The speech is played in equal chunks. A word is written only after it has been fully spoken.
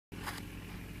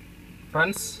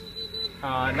Friends,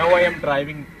 now I am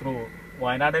driving through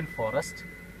Wayanad forest.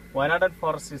 Wayanad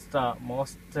forest is the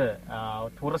most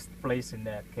tourist place in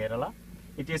Kerala.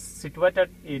 It is situated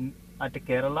at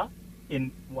Kerala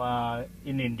in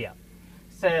India.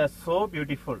 It's so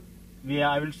beautiful.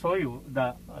 I will show you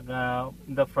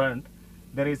the front.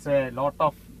 There is a lot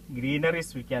of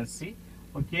greeneries we can see.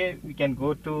 Okay, we can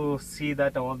go to see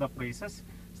that all the places.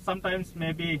 Sometimes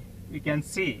maybe we can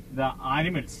see the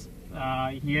animals.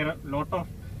 Here lot of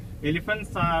elephants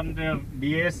and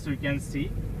deers we can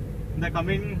see. The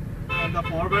coming the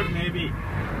forward maybe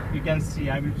you can see.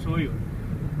 I will show you.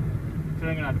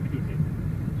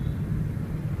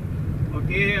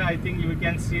 Okay, I think you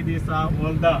can see these are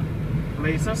all the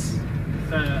places.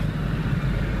 The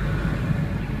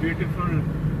beautiful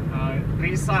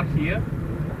trees are here,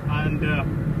 and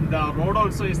the road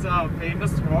also is a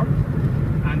famous road,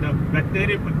 and the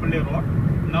Betteri Pulpulli road.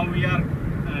 Now we are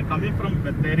coming from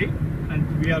Betteri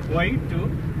and we are going to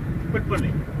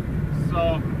Pulpulli.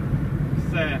 So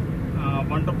it's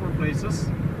wonderful places.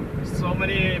 So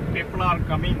many people are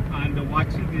coming and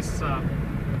watching this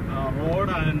road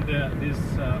and this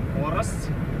forest.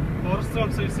 Forest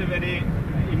also is a very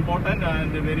important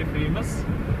and very famous.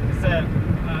 It's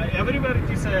everywhere it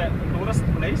is a tourist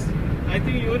place. I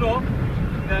think you know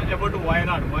about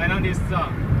Wayanad. Wayanad is a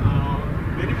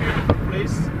very beautiful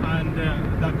place, and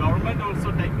the government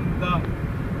also taking the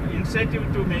initiative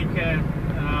to make a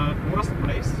tourist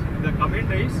place. In the coming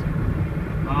days,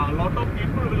 a lot of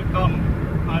people will come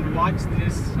and watch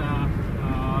these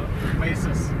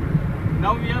places.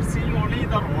 Now we are seeing only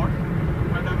the road,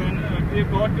 but when we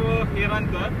go to here and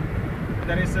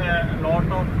there is a lot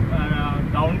of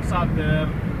downs are there,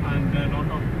 and a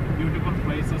lot of beautiful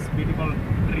places, beautiful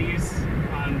trees,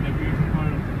 and beautiful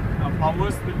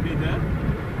flowers will be there,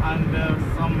 and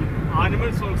some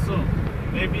animals also.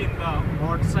 Maybe in the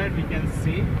roadside we can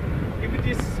see. If it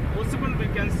is possible, we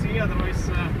can see. Otherwise,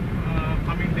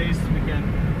 coming days we can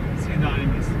see the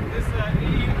animals.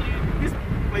 These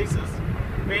places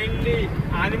mainly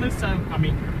animals are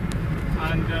coming,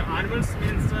 and animals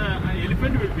means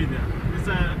elephant will be there. This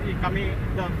coming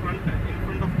in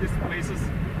front of these places.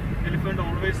 Elephant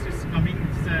always is coming.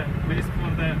 It's a place for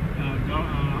the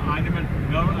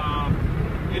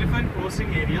elephant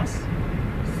crossing areas.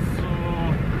 So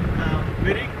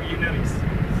very greeneries.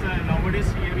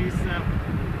 Nowadays here is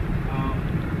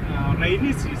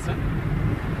rainy season.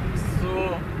 So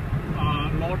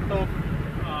lot of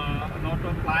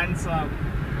plants are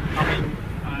coming,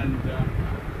 and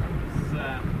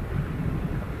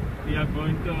we are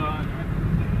going to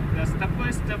step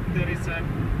by step. There is a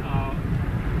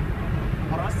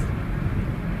forest.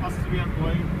 First we are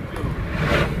going to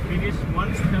finish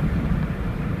one step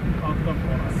of the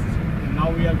forest. Now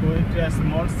we are going to a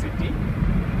small city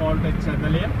called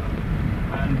Chadalayam,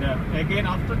 and again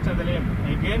after Chadalayam,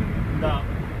 again the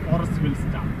forest will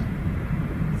start.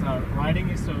 So riding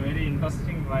is a very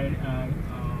interesting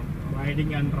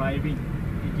riding and driving.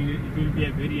 It will be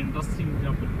a very interesting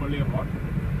Pulpulli road.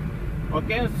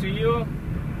 Okay, see you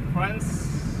friends.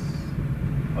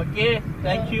 Okay,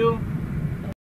 thank you.